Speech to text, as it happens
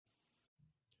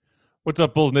What's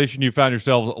up, Bulls Nation? You found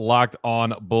yourselves locked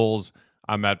on Bulls.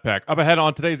 I'm Matt Peck. Up ahead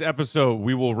on today's episode,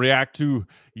 we will react to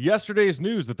yesterday's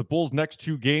news that the Bulls' next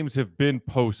two games have been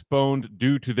postponed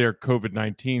due to their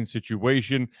COVID-19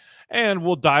 situation. And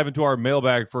we'll dive into our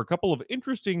mailbag for a couple of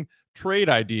interesting trade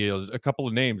ideas, a couple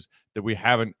of names that we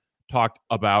haven't talked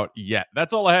about yet.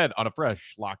 That's all ahead on a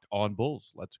fresh Locked On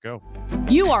Bulls. Let's go.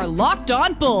 You are Locked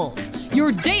On Bulls,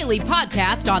 your daily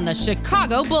podcast on the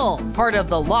Chicago Bulls, part of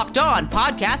the Locked On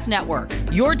Podcast Network,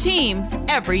 your team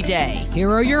every day. Here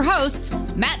are your hosts,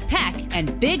 Matt Peck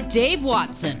and Big Dave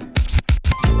Watson.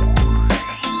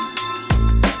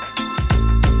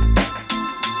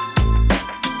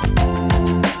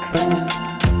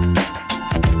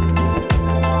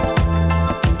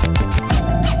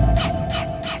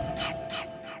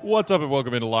 What's up and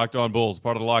welcome into Locked On Bulls,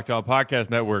 part of the Locked On Podcast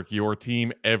Network, your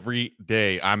team every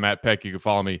day. I'm Matt Peck. You can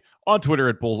follow me on Twitter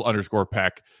at Bulls_Peck.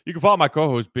 You can follow my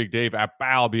co-host Big Dave at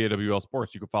BAWL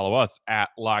Sports. You can follow us at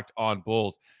Locked On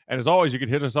Bulls. And as always, you can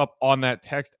hit us up on that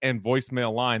text and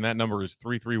voicemail line. That number is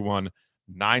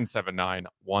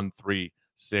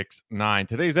 331-979-1369.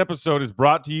 Today's episode is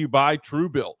brought to you by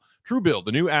Truebill. Truebill,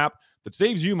 the new app that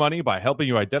saves you money by helping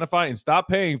you identify and stop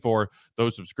paying for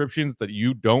those subscriptions that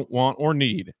you don't want or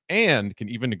need, and can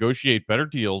even negotiate better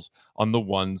deals on the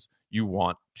ones you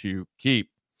want to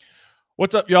keep.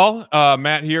 What's up, y'all?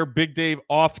 Matt here. Big Dave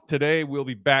off today. We'll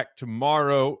be back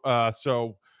tomorrow.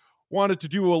 So wanted to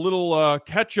do a little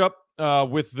catch up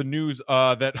with the news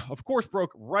that, of course,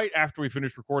 broke right after we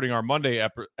finished recording our Monday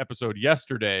episode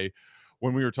yesterday,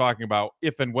 when we were talking about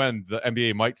if and when the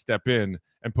NBA might step in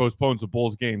and postpone some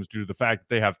Bulls games due to the fact that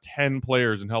they have 10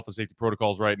 players in health and safety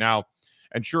protocols right now.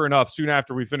 And sure enough, soon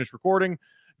after we finished recording,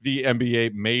 the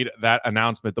NBA made that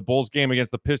announcement. The Bulls game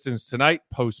against the Pistons tonight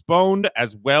postponed,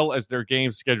 as well as their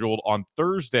game scheduled on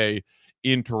Thursday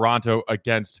in Toronto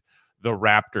against the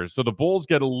Raptors. So the Bulls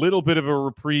get a little bit of a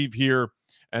reprieve here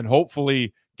and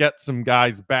hopefully get some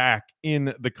guys back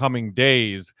in the coming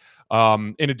days.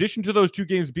 In addition to those two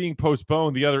games being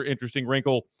postponed, the other interesting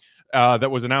wrinkle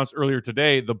that was announced earlier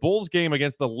today, the Bulls game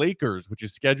against the Lakers, which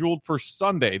is scheduled for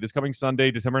Sunday, this coming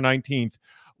Sunday, December 19th,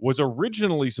 was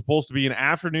originally supposed to be an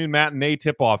afternoon matinee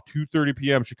tip-off, 2:30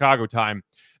 p.m. Chicago time.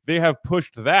 They have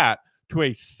pushed that to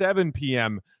a 7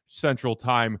 p.m. Central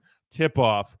Time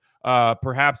tip-off,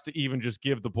 perhaps to even just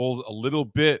give the Bulls a little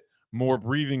bit more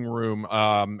breathing room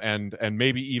and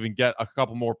maybe even get a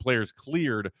couple more players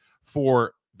cleared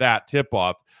for that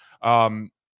tip-off.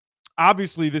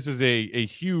 Obviously, this is a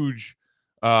huge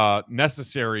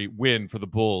necessary win for the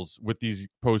Bulls with these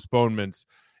postponements.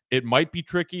 It might be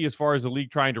tricky as far as the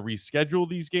league trying to reschedule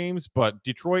these games, but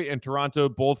Detroit and Toronto,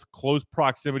 both close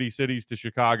proximity cities to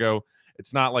Chicago.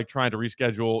 It's not like trying to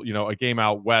reschedule, a game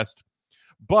out west.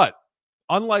 But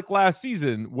unlike last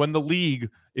season, when the league,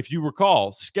 if you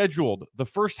recall, scheduled the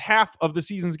first half of the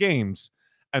season's games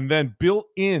and then built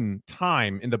in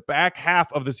time in the back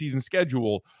half of the season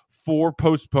schedule for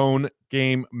postponed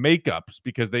game makeups,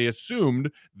 because they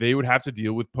assumed they would have to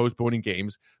deal with postponing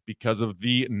games because of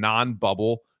the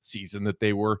non-bubble season that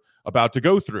they were about to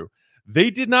go through. They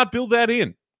did not build that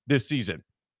in this season.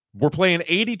 We're playing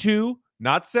 82,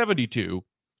 not 72,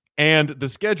 and the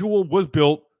schedule was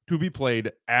built to be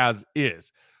played as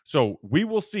is. So we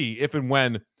will see if and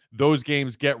when those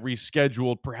games get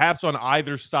rescheduled. Perhaps on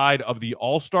either side of the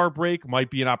All-Star break might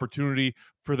be an opportunity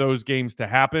for those games to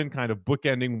happen, kind of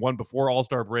bookending, one before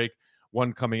All-Star break,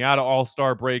 one coming out of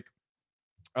All-Star break,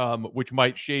 which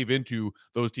might shave into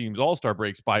those teams' All-Star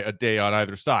breaks by a day on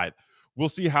either side. We'll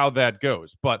see how that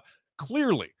goes. But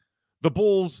clearly, the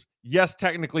Bulls, yes,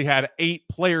 technically had 8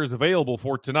 players available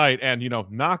for tonight. And,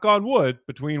 knock on wood,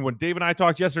 between when Dave and I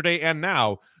talked yesterday and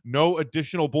now, no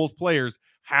additional Bulls players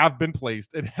have been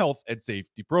placed in health and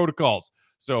safety protocols.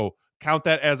 So count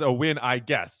that as a win, I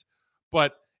guess.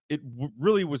 But it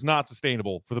really was not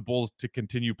sustainable for the Bulls to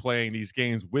continue playing these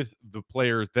games with the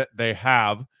players that they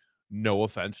have. No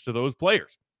offense to those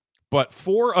players. But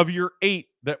 4 of your 8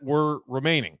 that were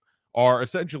remaining are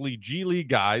essentially G League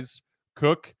guys: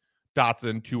 Cook,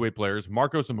 Dotson, two-way players,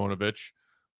 Marko Simonovic,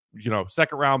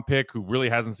 second round pick who really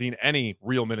hasn't seen any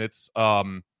real minutes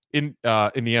in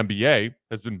the NBA,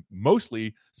 has been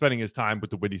mostly spending his time with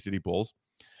the Windy City Bulls,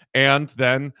 and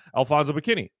then Alfonso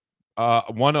McKinnie,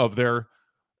 one of their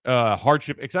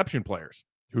hardship exception players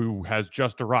who has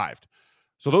just arrived.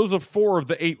 So those are 4 of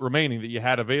the 8 remaining that you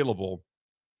had available.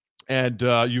 And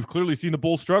you've clearly seen the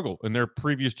Bulls struggle in their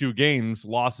previous 2 games,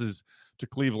 losses to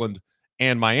Cleveland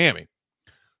and Miami.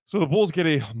 So the Bulls get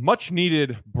a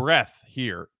much-needed breath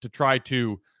here to try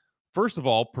to, first of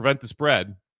all, prevent the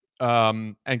spread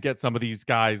and get some of these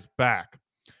guys back.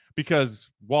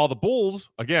 Because while the Bulls,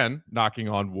 again, knocking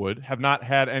on wood, have not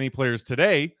had any players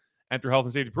today enter health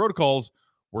and safety protocols,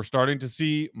 we're starting to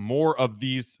see more of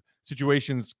these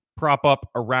situations prop up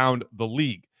around the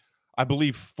league. I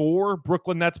believe 4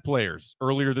 Brooklyn Nets players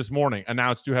earlier this morning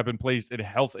announced to have been placed in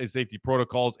health and safety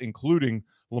protocols, including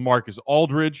LaMarcus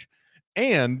Aldridge.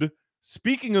 And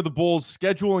speaking of the Bulls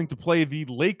scheduling to play the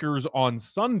Lakers on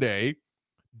Sunday,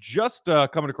 just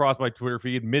coming across my Twitter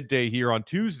feed midday here on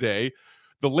Tuesday,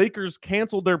 the Lakers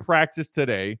canceled their practice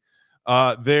today.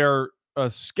 Their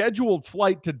scheduled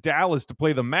flight to Dallas to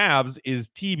play the Mavs is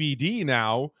TBD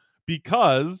now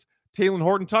because Talen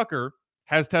Horton-Tucker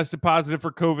has tested positive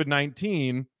for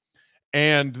COVID-19,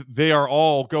 and they are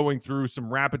all going through some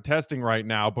rapid testing right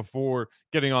now before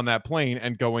getting on that plane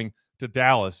and going to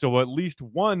Dallas. So at least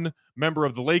one member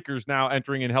of the Lakers now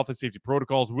entering in health and safety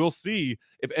protocols. We'll see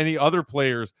if any other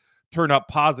players turn up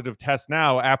positive tests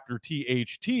now after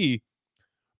THT.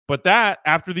 But that,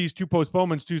 after these 2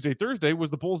 postponements Tuesday, Thursday, was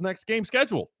the Bulls' next game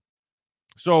scheduled.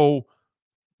 So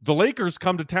the Lakers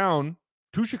come to town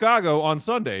to Chicago on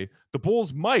Sunday. The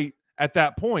Bulls might, at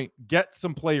that point, get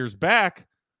some players back.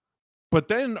 But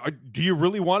then, do you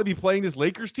really want to be playing this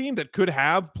Lakers team that could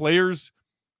have players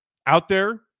out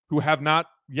there who have not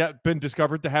yet been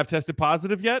discovered to have tested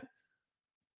positive yet?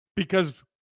 Because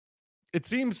it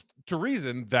seems to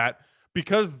reason that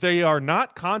because they are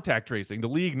not contact tracing, the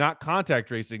league not contact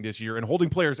tracing this year and holding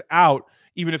players out,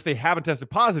 even if they haven't tested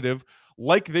positive,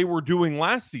 like they were doing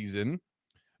last season,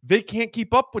 they can't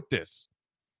keep up with this.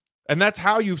 And that's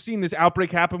how you've seen this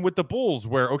outbreak happen with the Bulls,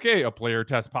 where, okay, a player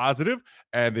tests positive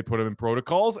and they put him in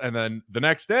protocols. And then the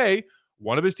next day,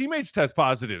 one of his teammates tests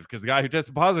positive because the guy who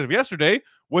tested positive yesterday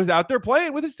was out there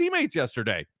playing with his teammates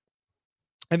yesterday.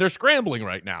 And they're scrambling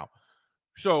right now.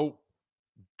 So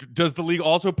does the league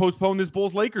also postpone this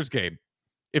Bulls-Lakers game?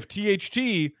 If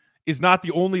THT is not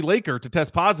the only Laker to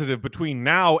test positive between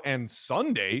now and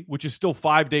Sunday, which is still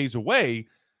 5 days away,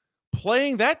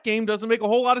 playing that game doesn't make a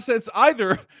whole lot of sense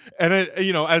either. And,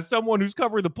 as someone who's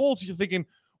covering the Bulls, you're thinking,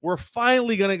 we're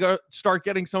finally going to start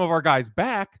getting some of our guys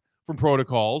back from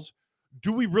protocols.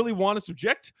 Do we really want to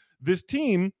subject this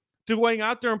team to going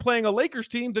out there and playing a Lakers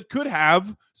team that could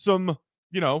have some,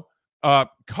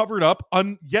 covered up,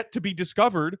 yet to be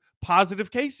discovered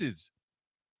positive cases?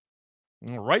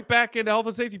 Right back into health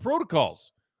and safety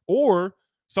protocols. Or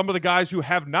some of the guys who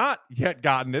have not yet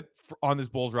gotten it on this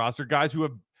Bulls roster, guys who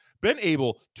have been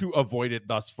able to avoid it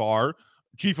thus far.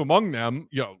 Chief among them,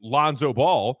 Lonzo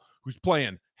Ball, who's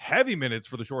playing heavy minutes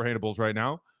for the shorthanded Bulls right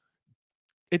now.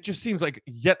 It just seems like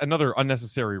yet another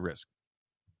unnecessary risk.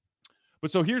 But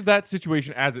so here's that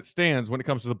situation as it stands when it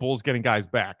comes to the Bulls getting guys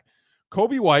back.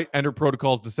 Kobe White entered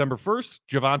protocols December 1st,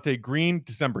 Javonte Green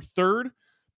December 3rd,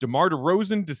 DeMar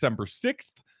DeRozan December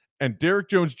 6th, and Derrick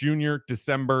Jones Jr.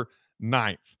 December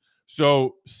 9th.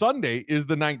 So Sunday is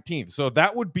the 19th. So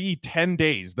that would be 10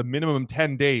 days, the minimum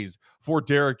 10 days for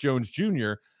Derrick Jones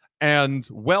Jr., and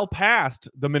well past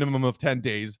the minimum of 10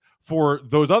 days for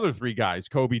those other 3 guys,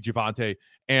 Kobe, Javonte,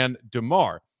 and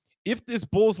DeMar. If this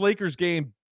Bulls-Lakers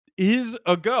game is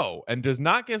a go and does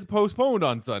not get postponed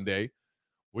on Sunday,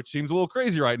 which seems a little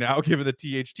crazy right now, given the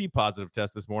THT positive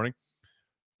test this morning,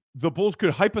 the Bulls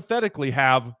could hypothetically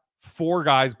have 4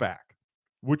 guys back,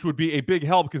 which would be a big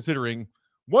help considering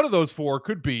one of those 4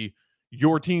 could be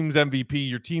your team's MVP,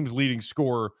 your team's leading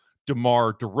scorer,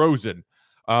 DeMar DeRozan.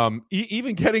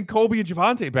 Even getting Kobe and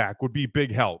Javonte back would be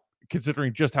big help,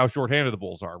 considering just how shorthanded the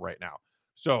Bulls are right now.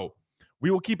 So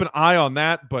we will keep an eye on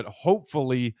that, but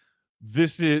hopefully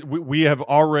we have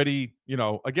already,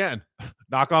 again,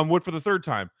 knock on wood for the 3rd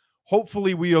time.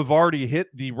 Hopefully we have already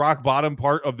hit the rock bottom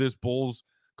part of this Bulls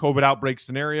COVID outbreak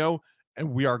scenario,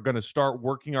 and we are going to start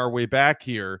working our way back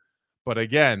here. But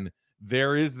again,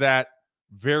 there is that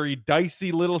very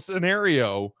dicey little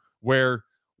scenario where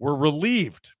we're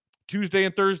relieved. Tuesday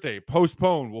and Thursday,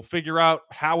 postponed. We'll figure out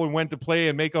how and when to play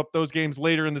and make up those games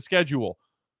later in the schedule.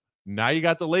 Now you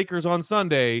got the Lakers on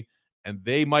Sunday, and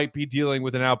they might be dealing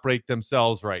with an outbreak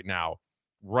themselves right now,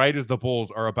 right as the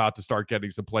Bulls are about to start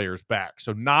getting some players back.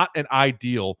 So not an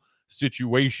ideal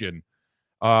situation.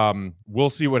 We'll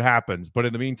see what happens. But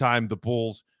in the meantime, the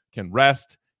Bulls can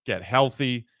rest, get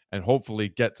healthy, and hopefully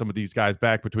get some of these guys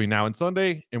back between now and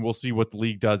Sunday. And we'll see what the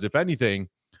league does, if anything,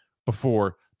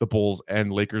 before the Bulls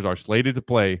and Lakers are slated to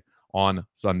play on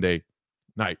Sunday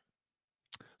night.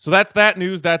 So that's that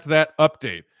news. That's that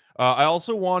update. I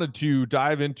also wanted to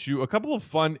dive into a couple of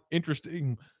fun,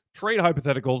 interesting trade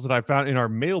hypotheticals that I found in our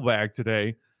mailbag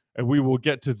today, and we will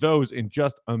get to those in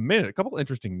just a minute. A couple of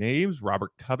interesting names: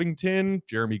 Robert Covington,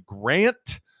 Jeremy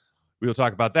Grant. We will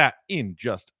talk about that in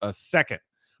just a second.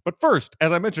 But first,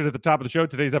 as I mentioned at the top of the show,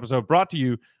 today's episode brought to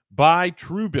you by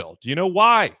Truebill. Do you know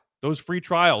why those free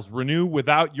trials renew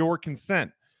without your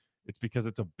consent? It's because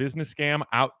it's a business scam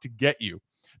out to get you.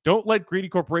 Don't let greedy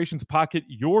corporations pocket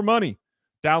your money.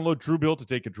 Download Truebill to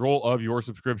take control of your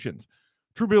subscriptions.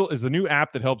 Truebill is the new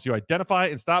app that helps you identify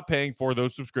and stop paying for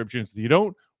those subscriptions that you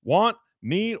don't want,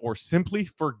 need, or simply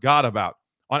forgot about.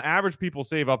 On average, people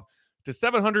save up to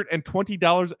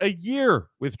 $720 a year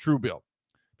with Truebill.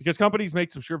 Because companies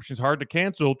make subscriptions hard to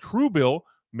cancel, Truebill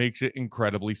makes it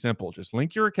incredibly simple. Just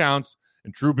link your accounts,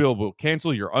 and Truebill will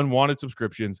cancel your unwanted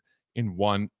subscriptions in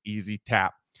one easy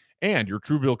tap. And your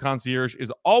Truebill concierge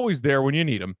is always there when you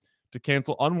need them to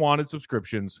cancel unwanted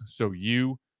subscriptions so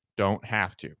you don't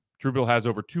have to. Truebill has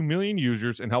over 2 million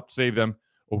users and helped save them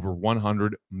over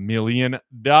 $100 million.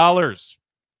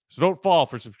 So don't fall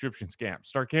for subscription scams.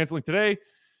 Start canceling today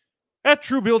at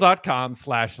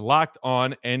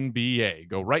Truebill.com/LockedOnNBA.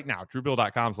 Go right now,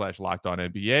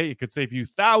 Truebill.com/LockedOnNBA. It could save you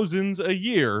thousands a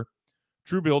year.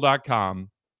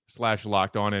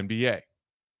 Truebill.com/LockedOnNBA.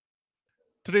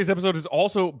 Today's episode is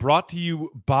also brought to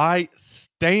you by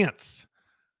Stance.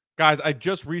 Guys, I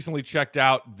just recently checked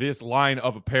out this line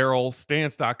of apparel,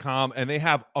 Stance.com, and they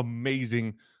have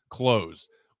amazing clothes.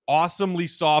 Awesomely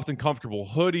soft and comfortable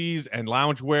hoodies and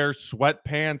loungewear,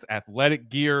 sweatpants, athletic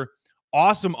gear,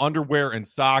 awesome underwear and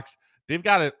socks. They've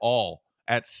got it all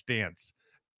at Stance.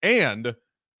 And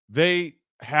they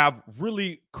have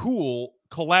really cool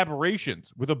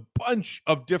collaborations with a bunch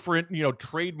of different,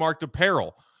 trademarked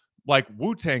apparel like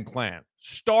Wu-Tang Clan,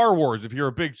 Star Wars, if you're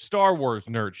a big Star Wars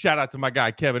nerd. Shout out to my guy,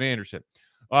 Kevin Anderson.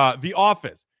 The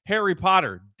Office, Harry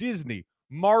Potter, Disney,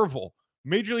 Marvel,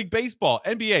 Major League Baseball,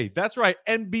 NBA. That's right,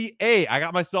 NBA. I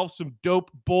got myself some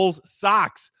dope Bulls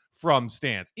socks from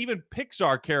Stance. Even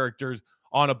Pixar characters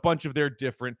on a bunch of their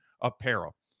different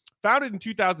apparel. Founded in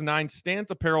 2009,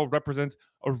 Stance Apparel represents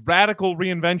a radical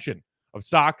reinvention of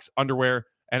socks, underwear,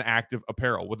 and active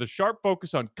apparel. With a sharp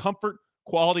focus on comfort,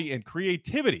 quality, and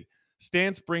creativity,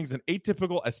 Stance brings an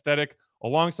atypical aesthetic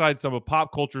alongside some of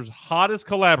pop culture's hottest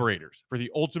collaborators for the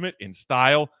ultimate in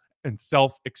style and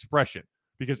self-expression.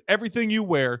 Because everything you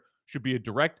wear should be a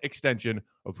direct extension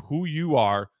of who you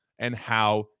are and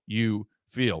how you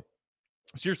feel.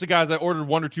 Seriously, guys, I ordered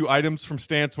 1 or 2 items from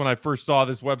Stance when I first saw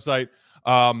this website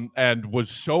and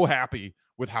was so happy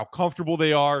with how comfortable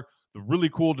they are, the really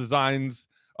cool designs.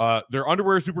 Their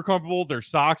underwear is super comfortable. Their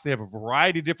socks, they have a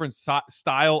variety of different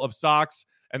style of socks,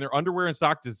 and their underwear and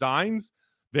sock designs.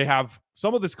 They have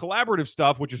some of this collaborative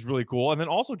stuff, which is really cool, and then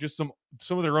also just some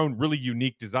of their own really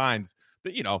unique designs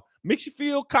that, makes you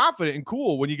feel confident and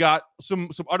cool when you got some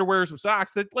underwear, some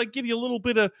socks that give you a little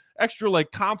bit of extra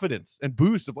confidence and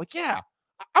boost of yeah,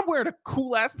 I'm wearing a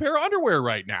cool ass pair of underwear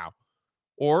right now,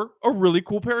 or a really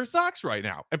cool pair of socks right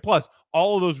now. And plus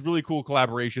all of those really cool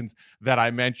collaborations that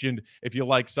I mentioned, if you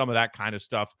like some of that kind of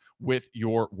stuff with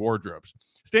your wardrobes.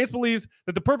 Stance believes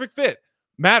that the perfect fit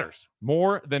matters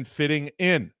more than fitting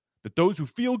in, that those who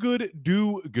feel good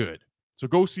do good. So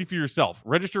go see for yourself.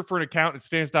 Register for an account at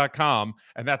Stance.com,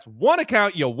 and that's one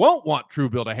account you won't want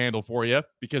Truebill to handle for you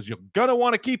because you're going to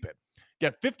want to keep it.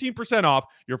 Get 15% off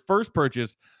your first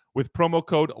purchase with promo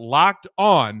code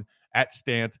LOCKEDON at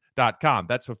Stance.com.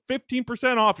 That's a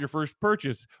 15% off your first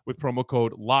purchase with promo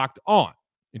code LOCKEDON.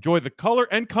 Enjoy the color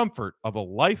and comfort of a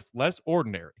life less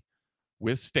ordinary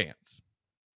with Stance.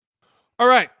 All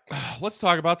right, let's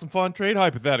talk about some fun trade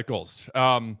hypotheticals.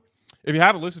 If you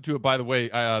haven't listened to it, by the way,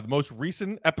 the most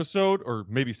recent episode, or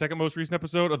maybe second most recent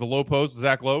episode of the Low Post,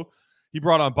 Zach Lowe, he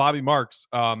brought on Bobby Marks,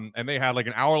 and they had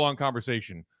an hour-long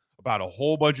conversation about a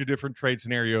whole bunch of different trade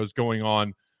scenarios going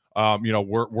on.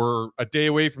 We're a day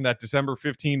away from that December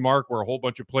 15 mark where a whole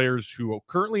bunch of players who are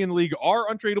currently in the league are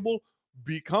untradeable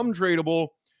become tradable,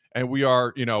 and we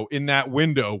are, in that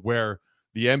window where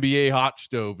the NBA hot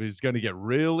stove is going to get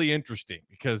really interesting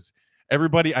because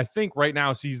everybody, I think, right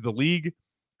now sees the league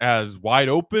as wide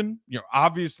open.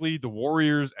 Obviously the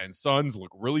Warriors and Suns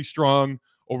look really strong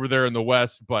over there in the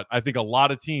West, but I think a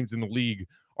lot of teams in the league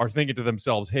are thinking to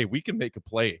themselves, hey, we can make a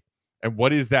play. And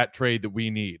what is that trade that we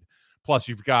need? Plus,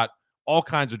 you've got all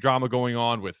kinds of drama going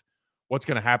on with what's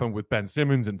going to happen with Ben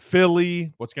Simmons in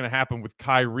Philly, what's going to happen with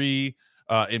Kyrie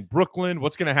in Brooklyn,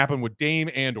 what's going to happen with Dame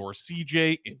and or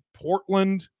CJ in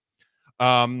Portland.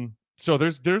 So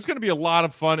there's going to be a lot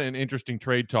of fun and interesting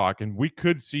trade talk, and we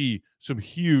could see some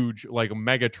huge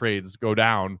mega trades go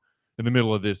down in the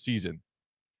middle of this season.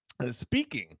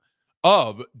 Speaking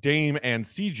of Dame and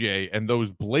CJ and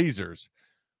those Blazers,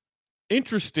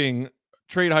 interesting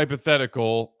trade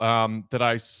hypothetical that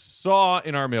I saw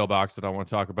in our mailbox that I want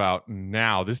to talk about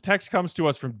now. This text comes to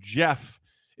us from Jeff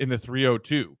in the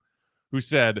 302, who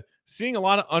said, seeing a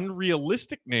lot of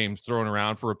unrealistic names thrown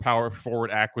around for a power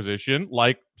forward acquisition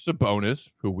like Sabonis,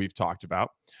 who we've talked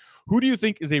about. Who do you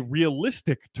think is a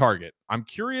realistic target? I'm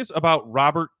curious about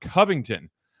Robert Covington.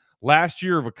 Last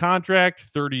year of a contract,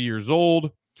 30 years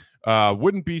old.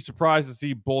 Wouldn't be surprised to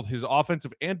see both his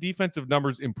offensive and defensive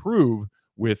numbers improve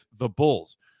with the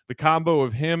Bulls. The combo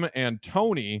of him and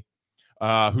Tony,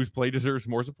 whose play deserves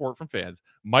more support from fans,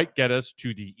 might get us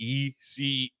to the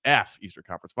ECF, Eastern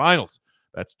Conference Finals.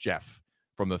 That's Jeff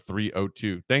from the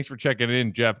 302. Thanks for checking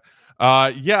in, Jeff.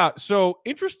 So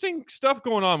interesting stuff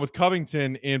going on with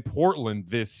Covington in Portland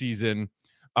this season.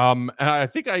 And I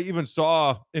think I even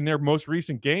saw in their most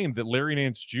recent game that Larry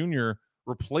Nance Jr.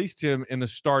 replaced him in the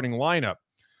starting lineup.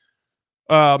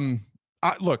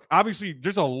 Look, obviously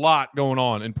there's a lot going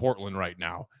on in Portland right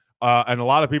now. And a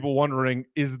lot of people wondering,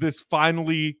 is this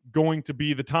finally going to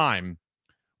be the time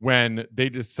when they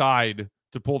decide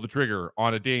to pull the trigger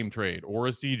on a Dame trade or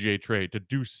a CJ trade to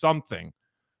do something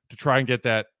to try and get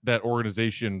that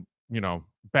organization,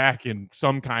 back in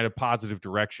some kind of positive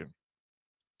direction?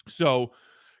 So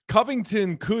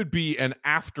Covington could be an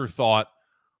afterthought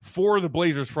for the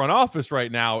Blazers front office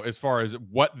right now as far as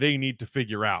what they need to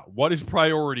figure out. What is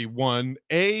priority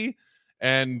 1A,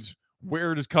 and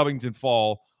where does Covington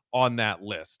fall on that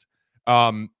list?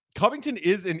 Covington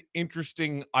is an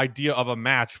interesting idea of a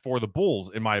match for the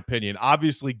Bulls, in my opinion.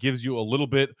 Obviously gives you a little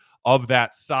bit of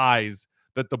that size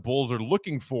that the Bulls are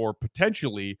looking for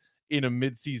potentially in a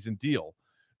midseason deal.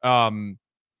 I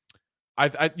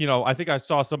think I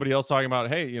saw somebody else talking about,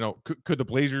 hey, could the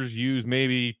Blazers use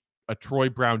maybe a Troy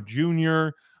Brown Jr.?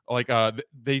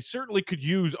 They certainly could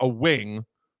use a wing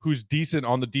who's decent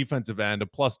on the defensive end, a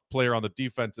plus player on the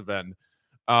defensive end.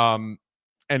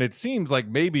 And it seems like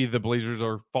maybe the Blazers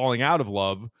are falling out of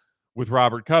love with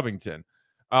Robert Covington.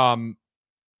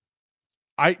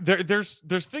 There's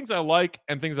things I like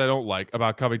and things I don't like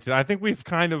about Covington. I think we've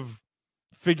kind of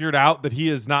figured out that he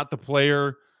is not the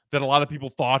player that a lot of people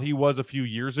thought he was a few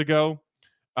years ago.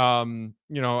 As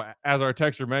our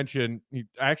texter mentioned, he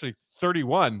actually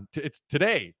 31. It's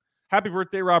today. Happy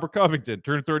birthday, Robert Covington.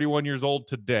 Turned 31 years old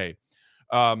today.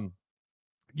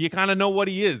 You kind of know what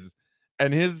he is.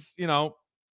 And his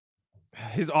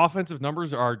offensive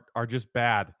numbers are just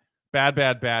bad.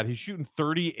 Bad. He's shooting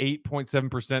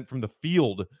 38.7% from the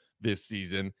field this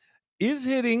season. Is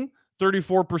hitting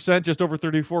 34%, just over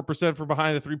 34% from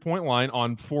behind the three-point line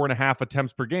on 4.5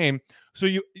 attempts per game. So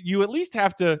you at least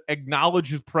have to acknowledge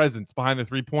his presence behind the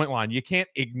three-point line. You can't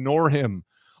ignore him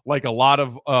like a lot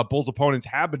of Bulls opponents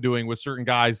have been doing with certain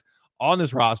guys on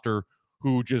this roster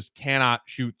who just cannot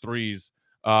shoot threes,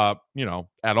 at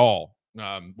all.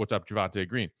 What's up, Javonte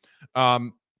Green?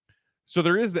 So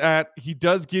there is that. He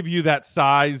does give you that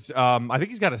size. I think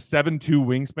he's got a 7'2"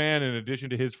 wingspan in addition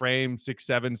to his frame,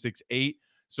 6'7", 6'8".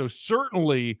 So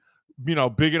certainly,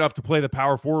 big enough to play the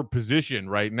power forward position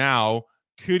right now.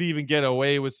 Could even get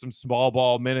away with some small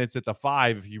ball minutes at the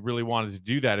 5 if you really wanted to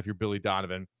do that if you're Billy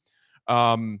Donovan.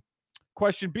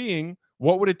 Question being,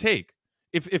 what would it take?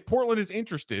 If Portland is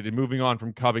interested in moving on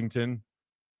from Covington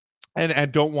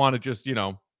and don't want to just,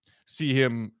 see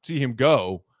him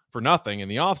go for nothing in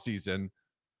the offseason,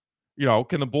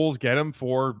 can the Bulls get him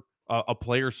for a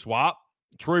player swap?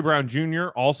 Troy Brown Jr.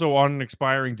 also on an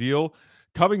expiring deal.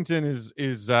 Covington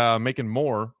is making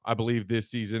more, I believe, this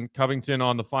season. Covington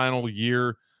on the final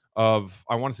year of,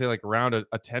 I want to say like around a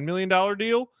 $10 million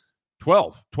deal,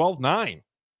 12.9.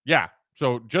 Yeah.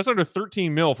 So just under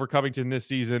 13 mil for Covington this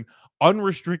season,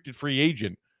 unrestricted free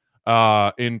agent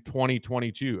in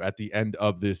 2022 at the end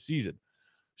of this season.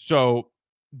 So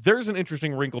there's an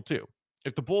interesting wrinkle too.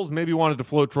 If the Bulls maybe wanted to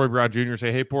float Troy Brown Jr.,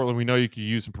 say, hey, Portland, we know you could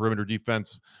use some perimeter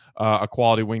defense, a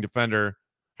quality wing defender.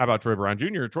 How about Troy Brown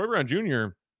Jr.? Troy Brown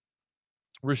Jr.,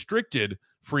 restricted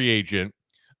free agent,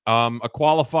 a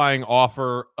qualifying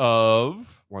offer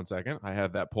of, one second, I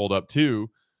have that pulled up too,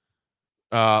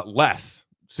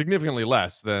 significantly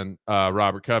less than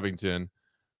Robert Covington.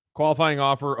 Qualifying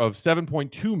offer of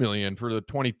 $7.2 million for the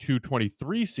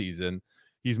 22-23 season.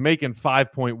 He's making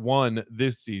 5.1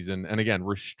 this season. And again,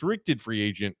 restricted free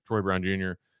agent Troy Brown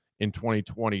Jr. in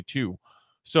 2022.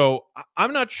 So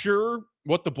I'm not sure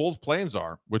what the Bulls' plans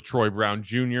are with Troy Brown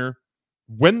Jr.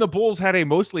 When the Bulls had a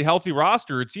mostly healthy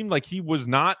roster, it seemed like he was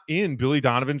not in Billy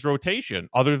Donovan's rotation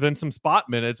other than some spot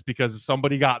minutes because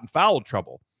somebody got in foul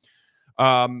trouble.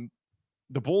 The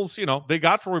Bulls, they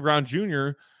got Troy Brown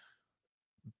Jr.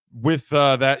 with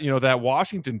that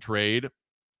Washington trade,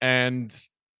 and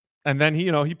then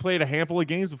he played a handful of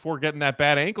games before getting that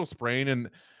bad ankle sprain, and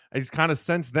he's kind of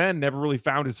since then never really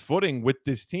found his footing with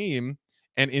this team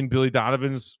and in Billy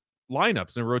Donovan's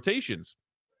lineups and rotations.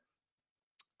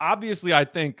 obviously, I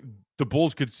think the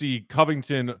Bulls could see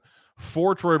Covington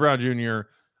for Troy Brown Jr.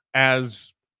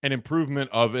 as an improvement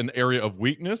of an area of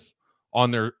weakness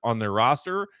on their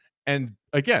roster. And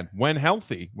again, when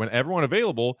healthy, when everyone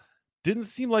available, didn't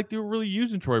seem like they were really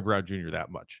using Troy Brown Jr.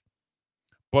 that much.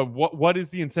 But what is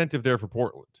the incentive there for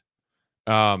Portland?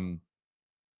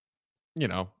 You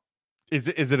know, is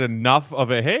it enough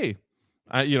of a, hey,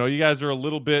 you guys are a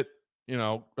little bit,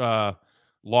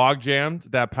 log jammed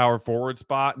that power forward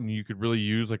spot, and you could really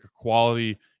use like a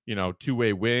quality,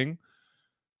 two-way wing.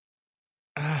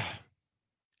 I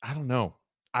don't know.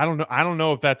 I don't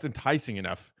know if that's enticing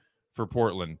enough for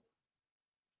Portland.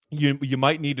 You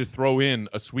might need to throw in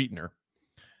a sweetener.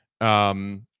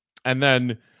 And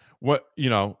then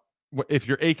if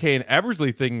you're AK and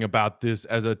Eversley thinking about this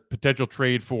as a potential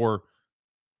trade for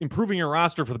improving your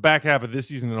roster for the back half of this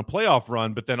season in a playoff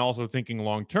run, but then also thinking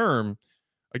long term,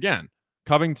 again,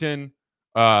 Covington,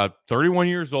 31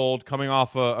 years old, coming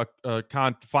off a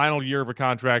final year of a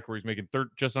contract where he's making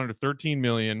just under $13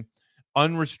 million,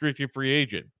 unrestricted free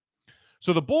agent.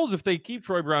 So the Bulls, if they keep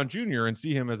Troy Brown Jr. and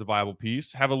see him as a viable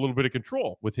piece, have a little bit of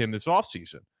control with him this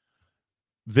offseason.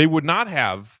 They would not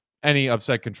have any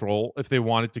upside control if they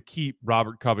wanted to keep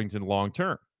Robert Covington long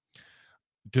term.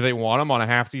 Do they want him on a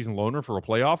half-season loaner for a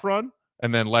playoff run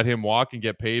and then let him walk and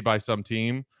get paid by some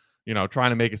team,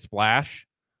 trying to make a splash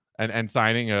and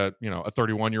signing a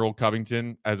 31-year-old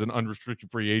Covington as an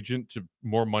unrestricted free agent to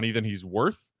more money than he's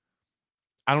worth?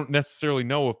 I don't necessarily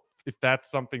know if that's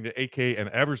something that AK and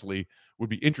Eversley would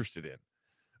be interested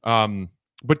in.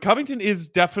 But Covington is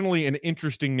definitely an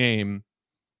interesting name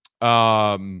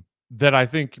that I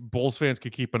think Bulls fans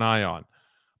could keep an eye on.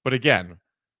 But again,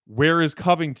 where is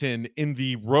Covington in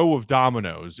the row of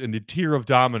dominoes, in the tier of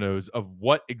dominoes of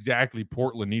what exactly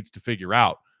Portland needs to figure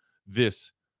out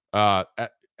this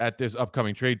at this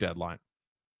upcoming trade deadline?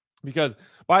 Because,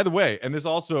 by the way, and this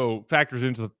also factors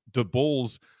into the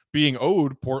Bulls being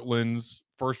owed Portland's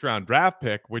first-round draft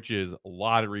pick, which is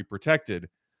lottery protected.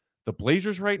 The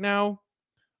Blazers right now,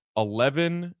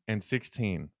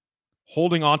 11-16.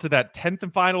 Holding on to that 10th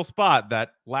and final spot,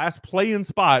 that last play-in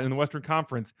spot in the Western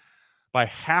Conference, by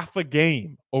half a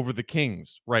game over the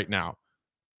Kings right now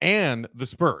and the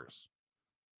Spurs.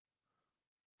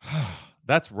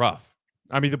 That's rough.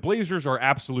 I mean, the Blazers are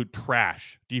absolute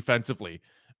trash defensively.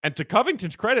 And to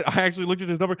Covington's credit, I actually looked at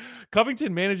his number.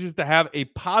 Covington manages to have a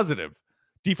positive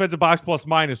defensive box plus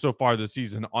minus so far this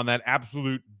season on that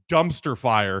absolute dumpster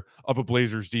fire of a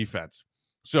Blazers defense.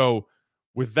 So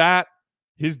with that,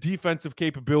 his defensive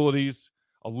capabilities,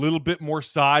 a little bit more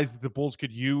size that the Bulls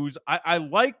could use. I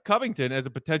like Covington as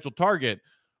a potential target,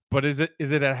 but is it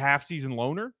a half-season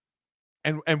loaner?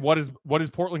 And what is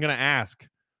Portland going to ask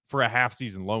for a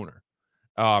half-season loaner?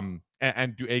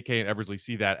 And do AK and Eversley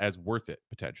see that as worth it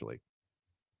potentially?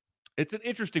 It's an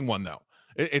interesting one though.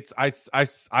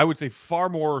 I would say far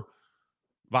more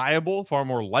viable, far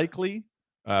more likely,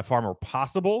 far more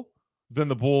possible than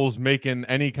the Bulls making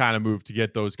any kind of move to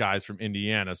get those guys from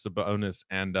Indiana, Sabonis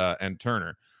and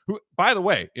Turner, who, by the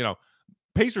way,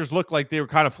 Pacers looked like they were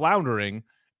kind of floundering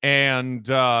and,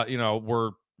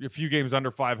 were a few games under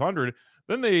 500.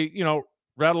 Then they,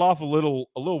 rattle off a little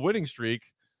winning streak.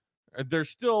 They're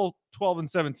still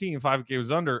 12-17, 5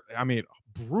 games under. I mean,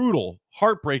 brutal,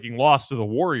 heartbreaking loss to the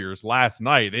Warriors last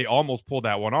night. They almost pulled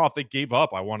that one off. They gave up,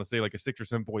 I want to say, like a 6 or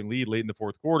 7 point lead late in the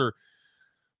fourth quarter.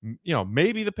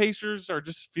 Maybe the Pacers are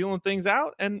just feeling things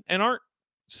out and aren't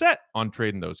set on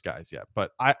trading those guys yet.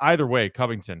 But either way,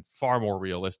 Covington, far more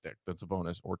realistic than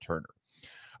Sabonis or Turner.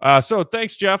 So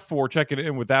thanks, Jeff, for checking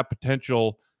in with that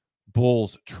potential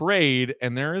Bulls trade.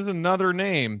 And there is another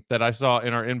name that I saw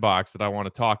in our inbox that I want to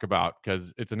talk about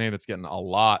because it's a name that's getting a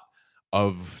lot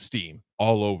of steam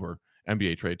all over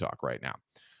NBA Trade Talk right now.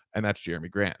 And that's Jeremy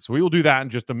Grant. So we will do that in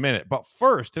just a minute. But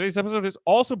first, today's episode is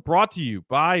also brought to you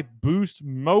by Boost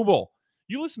Mobile.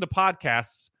 You listen to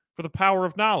podcasts for the power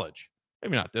of knowledge.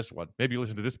 Maybe not this one. Maybe you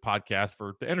listen to this podcast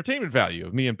for the entertainment value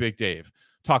of me and Big Dave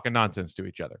talking nonsense to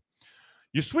each other.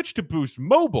 You switch to Boost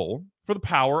Mobile for the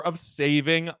power of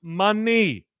saving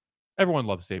money. Everyone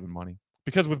loves saving money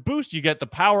because with Boost, you get the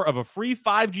power of a free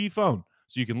 5G phone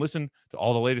so you can listen to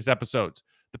all the latest episodes.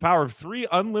 The power of 3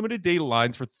 unlimited data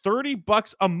lines for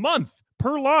 $30 a month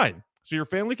per line so your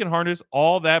family can harness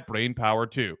all that brain power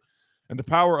too. And the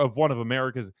power of one of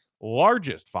America's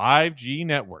largest 5G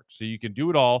networks so you can do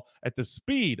it all at the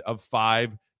speed of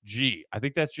 5G. I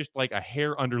think that's just like a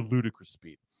hair under ludicrous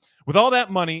speed. With all that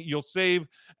money you'll save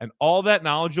and all that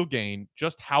knowledge you'll gain,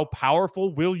 just how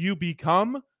powerful will you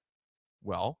become?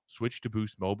 Well, switch to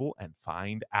Boost Mobile and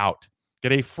find out.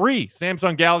 Get a free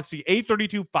Samsung Galaxy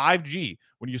A32 5G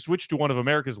when you switch to one of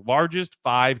America's largest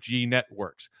 5G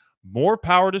networks. More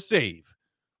power to save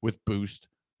with Boost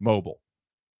Mobile.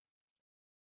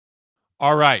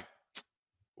 All right.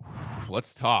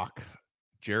 Let's talk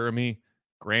Jerami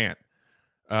Grant.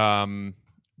 The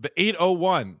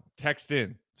 801 text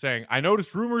in saying, I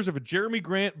noticed rumors of a Jerami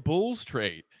Grant Bulls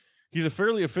trade. He's a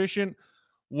fairly efficient,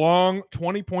 long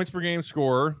 20 points per game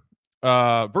scorer,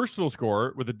 versatile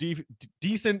scorer with a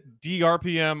decent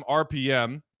DRPM,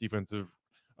 RPM, defensive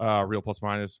real plus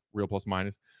minus.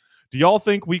 Do y'all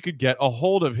think we could get a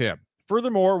hold of him?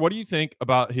 Furthermore, what do you think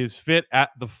about his fit at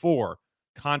the 4?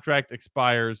 Contract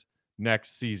expires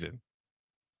next season.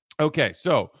 Okay,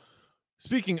 so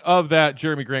speaking of that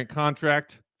Jerami Grant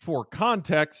contract, for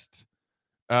context,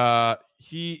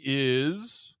 he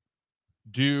is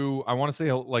due, I want to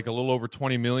say like a little over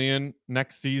 $20 million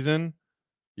next season.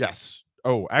 Yes.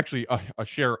 Oh, actually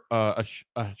a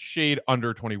shade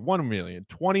under 21 million,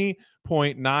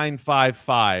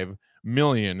 $20.955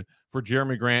 million for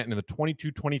Jerami Grant in the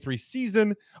 22-23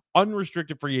 season,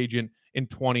 unrestricted free agent in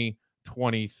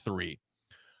 2023.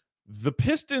 The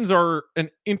Pistons are an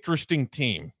interesting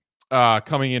team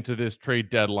coming into this trade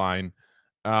deadline.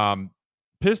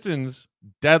 Pistons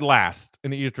dead last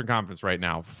in the Eastern Conference right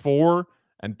now,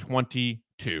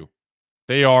 4-22.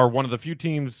 They are one of the few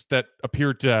teams that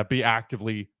appear to be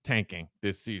actively tanking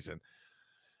this season.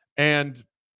 And,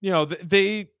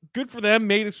 they good for them,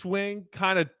 made a swing,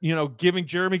 kind of, giving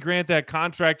Jerami Grant that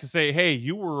contract to say, hey,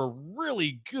 you were a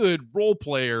really good role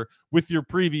player with your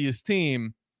previous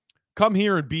team. Come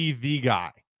here and be the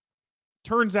guy.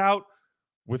 Turns out,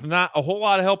 with not a whole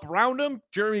lot of help around him,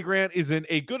 Jerami Grant isn't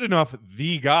a good enough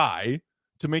the guy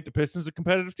to make the Pistons a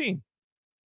competitive team.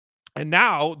 And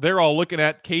now they're all looking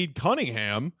at Cade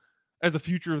Cunningham as the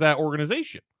future of that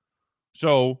organization.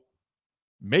 So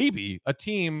maybe a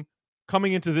team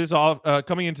coming into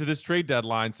this trade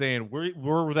deadline saying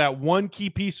we're that one key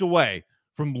piece away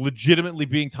from legitimately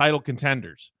being title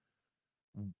contenders.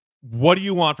 What do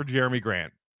you want for Jerami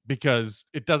Grant? Because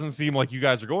it doesn't seem like you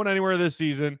guys are going anywhere this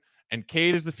season, and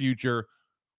Cade is the future.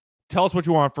 Tell us what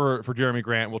you want for Jerami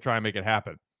Grant. We'll try and make it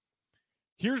happen.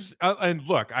 Here's and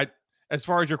look, as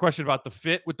far as your question about the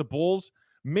fit with the Bulls,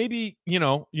 maybe,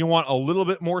 you want a little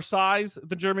bit more size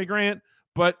than Jerami Grant,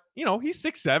 but, he's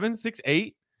 6'7",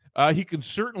 6'8". He can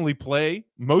certainly play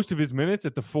most of his minutes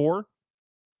at the 4.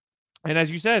 And as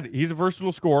you said, he's a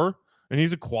versatile scorer, and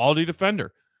he's a quality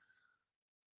defender.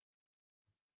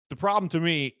 The problem to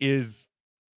me is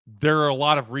there are a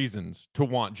lot of reasons to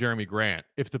want Jerami Grant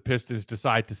if the Pistons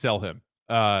decide to sell him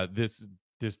this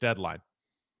deadline.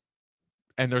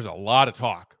 And there's a lot of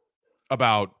talk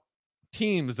about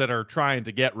teams that are trying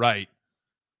to get right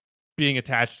being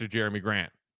attached to Jerami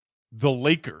Grant. The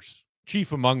Lakers,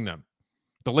 chief among them.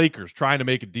 The Lakers trying to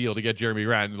make a deal to get Jerami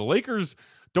Grant. And the Lakers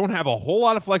don't have a whole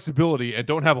lot of flexibility and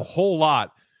don't have a whole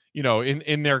lot,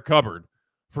 in their cupboard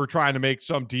for trying to make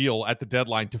some deal at the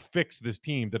deadline to fix this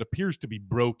team that appears to be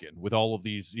broken with all of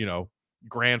these,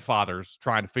 grandfathers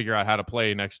trying to figure out how to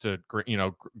play next to,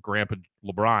 Grandpa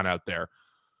LeBron out there.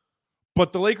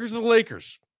 But the Lakers are the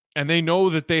Lakers. And they know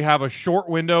that they have a short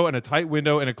window and a tight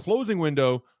window and a closing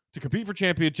window to compete for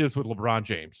championships with LeBron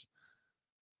James.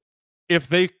 If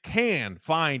they can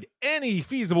find any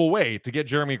feasible way to get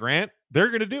Jerami Grant, they're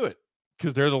going to do it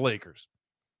because they're the Lakers.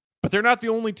 But they're not the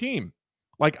only team.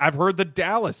 Like, I've heard that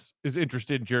Dallas is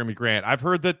interested in Jerami Grant. I've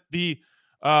heard that the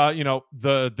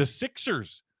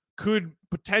Sixers could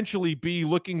potentially be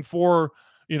looking for,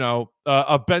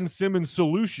 a Ben Simmons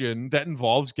solution that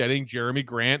involves getting Jerami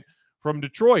Grant from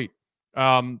Detroit.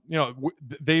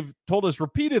 They've told us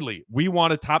repeatedly, we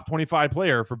want a top 25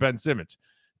 player for Ben Simmons.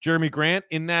 Jerami Grant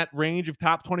in that range of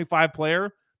top 25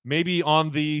 player, maybe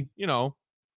on the,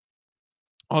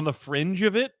 on the fringe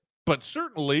of it, but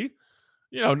certainly,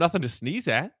 nothing to sneeze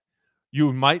at.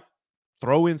 You might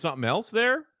throw in something else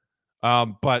there.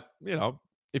 But,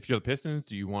 if you're the Pistons,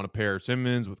 do you want to pair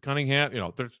Simmons with Cunningham?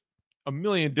 There's a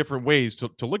million different ways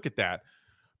to look at that.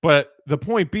 But the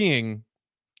point being,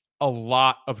 a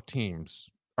lot of teams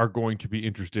are going to be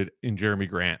interested in Jerami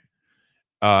Grant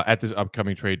at this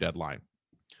upcoming trade deadline.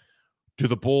 Do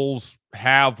the Bulls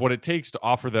have what it takes to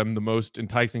offer them the most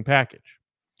enticing package?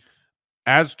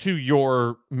 As to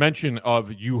your mention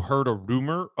of you heard a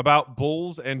rumor about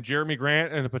Bulls and Jerami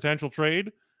Grant and a potential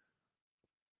trade,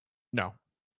 no.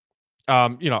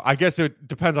 I guess it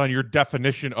depends on your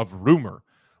definition of rumor.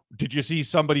 Did you see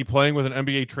somebody playing with an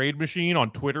NBA trade machine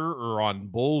on Twitter or on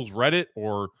Bulls Reddit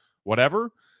or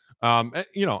whatever? I'm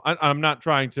not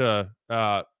trying to,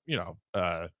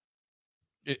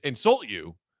 insult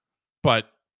you, but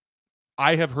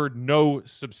I have heard no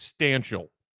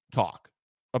substantial talk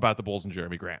about the Bulls and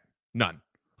Jeremy Grant. None.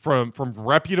 From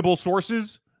reputable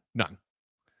sources, none.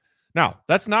 Now,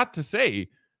 that's not to say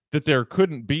that there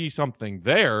couldn't be something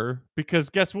there, because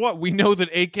guess what? We know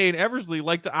that AK and Eversley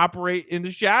like to operate in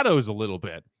the shadows a little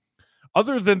bit.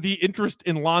 Other than the interest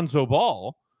in Lonzo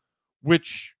Ball,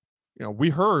 which, we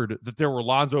heard that there were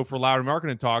Lonzo for Louder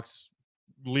marketing talks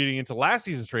leading into last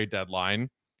season's trade deadline.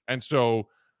 And so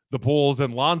the Bulls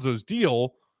and Lonzo's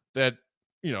deal that,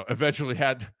 eventually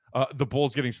had the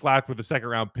Bulls getting slapped with a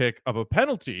second-round pick of a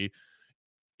penalty,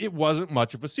 it wasn't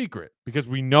much of a secret, because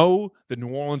we know that New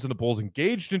Orleans and the Bulls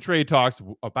engaged in trade talks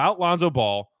about Lonzo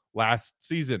Ball last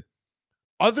season.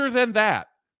 Other than that,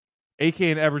 AK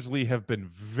and Eversley have been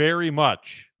very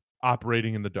much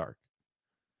operating in the dark.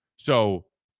 So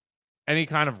any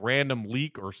kind of random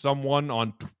leak or someone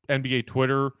on NBA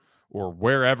Twitter or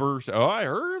wherever say, I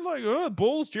heard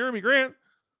Bulls, Jeremy Grant,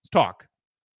 it's talk.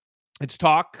 It's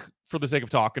talk for the sake of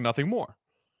talk and nothing more.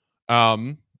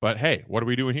 But hey, what are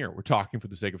we doing here? We're talking for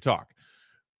the sake of talk.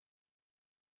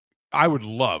 I would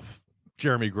love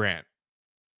Jeremy Grant.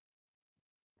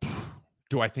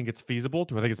 Do I think it's feasible?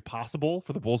 Do I think it's possible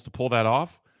for the Bulls to pull that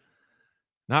off?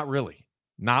 Not really.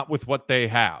 Not with what they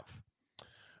have.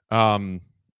 I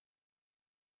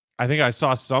think I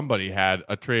saw somebody had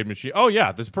a trade machine. Oh,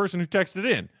 yeah, this person who texted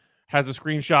in has a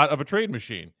screenshot of a trade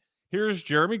machine. Here's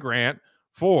Jeremy Grant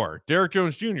for Derek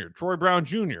Jones Jr., Troy Brown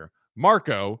Jr.,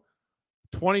 Marco,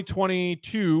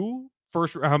 2022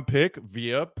 first-round pick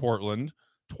via Portland,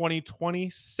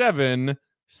 2027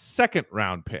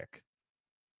 second-round pick.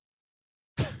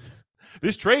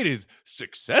 This trade is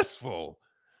successful.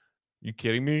 You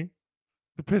kidding me?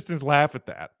 The Pistons laugh at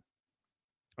that.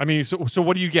 I mean, so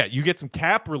what do you get? You get some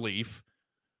cap relief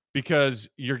because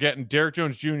you're getting Derek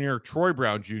Jones Jr., Troy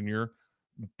Brown Jr.,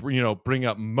 bring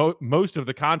up most of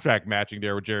the contract matching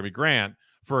there with Jeremy Grant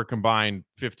for a combined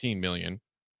 $15 million,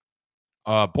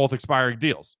 both expiring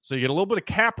deals. So you get a little bit of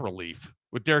cap relief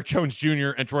with Derek Jones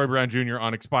Jr. and Troy Brown Jr.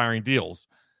 on expiring deals.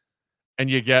 And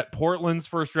you get Portland's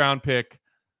first round pick,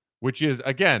 which is,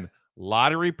 again,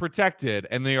 lottery protected,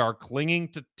 and they are clinging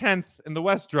to 10th in the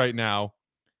West right now,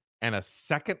 and a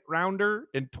second rounder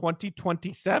in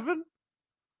 2027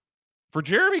 for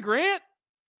Jeremy Grant?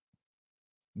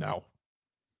 No.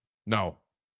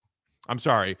 I'm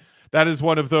sorry. That is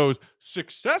one of those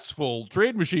successful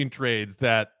trade machine trades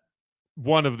that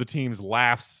one of the teams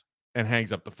laughs and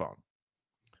hangs up the phone.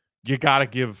 You got to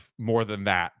give more than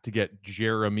that to get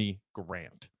Jeremy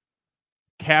Grant.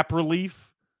 Cap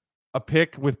relief, a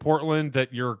pick with Portland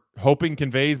that you're hoping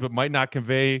conveys but might not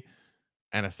convey,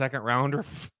 and a second rounder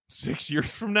 6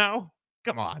 years from now?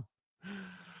 Come on.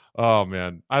 Oh,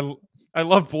 man. I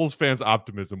love Bulls fans'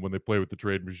 optimism when they play with the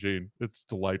trade machine. It's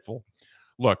delightful.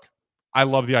 Look, I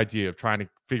love the idea of trying to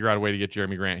figure out a way to get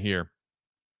Jeremy Grant here.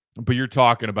 But you're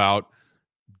talking about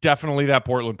definitely that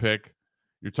Portland pick.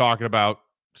 You're talking about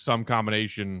some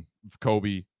combination of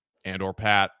Kobe and or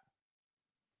Pat.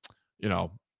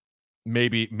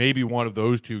 Maybe one of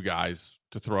those two guys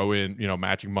to throw in,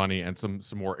 matching money and some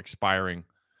more expiring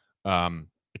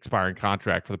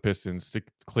contract for the Pistons to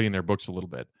clean their books a little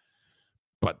bit.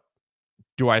 But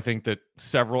do I think that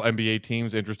several NBA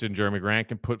teams interested in Jeremy Grant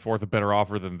can put forth a better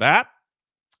offer than that?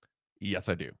 Yes,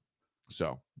 I do.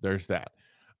 So there's that.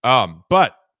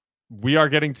 But we are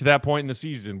getting to that point in the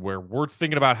season where we're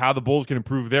thinking about how the Bulls can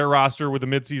improve their roster with a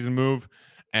midseason move,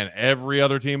 and every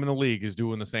other team in the league is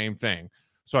doing the same thing.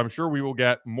 So I'm sure we will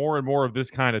get more and more of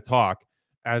this kind of talk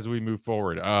as we move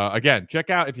forward. Again, check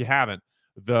out, if you haven't,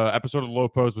 the episode of the Low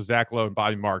Post with Zach Lowe and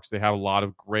Bobby Marks. They have a lot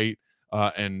of great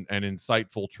and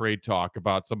insightful trade talk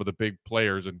about some of the big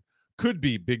players and could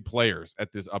be big players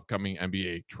at this upcoming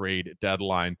NBA trade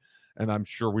deadline. And I'm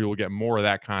sure we will get more of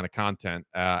that kind of content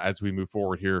as we move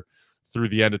forward here through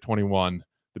the end of 21,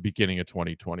 the beginning of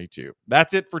 2022.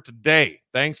 That's it for today.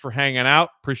 Thanks for hanging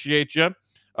out. Appreciate you.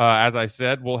 As I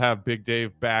said, we'll have Big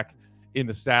Dave back in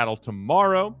the saddle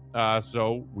tomorrow.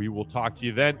 So we will talk to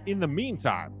you then. In the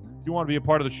meantime, if you want to be a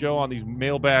part of the show on these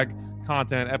mailbag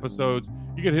content episodes,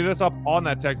 you can hit us up on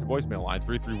that text and voicemail line,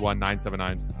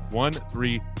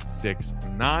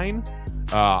 331-979-1369.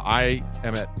 I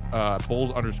am at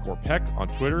Bulls_Peck on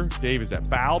Twitter. Dave is at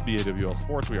BAL, BAWL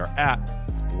Sports. We are at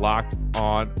Locked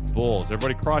On Bulls.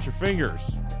 Everybody cross your fingers.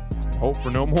 Hope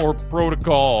for no more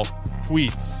protocol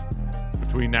tweets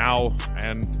between now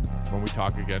and when we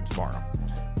talk again tomorrow.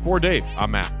 For Dave,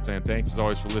 I'm Matt, saying thanks as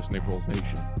always for listening, Bulls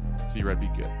Nation. See you, Red. Be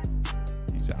good.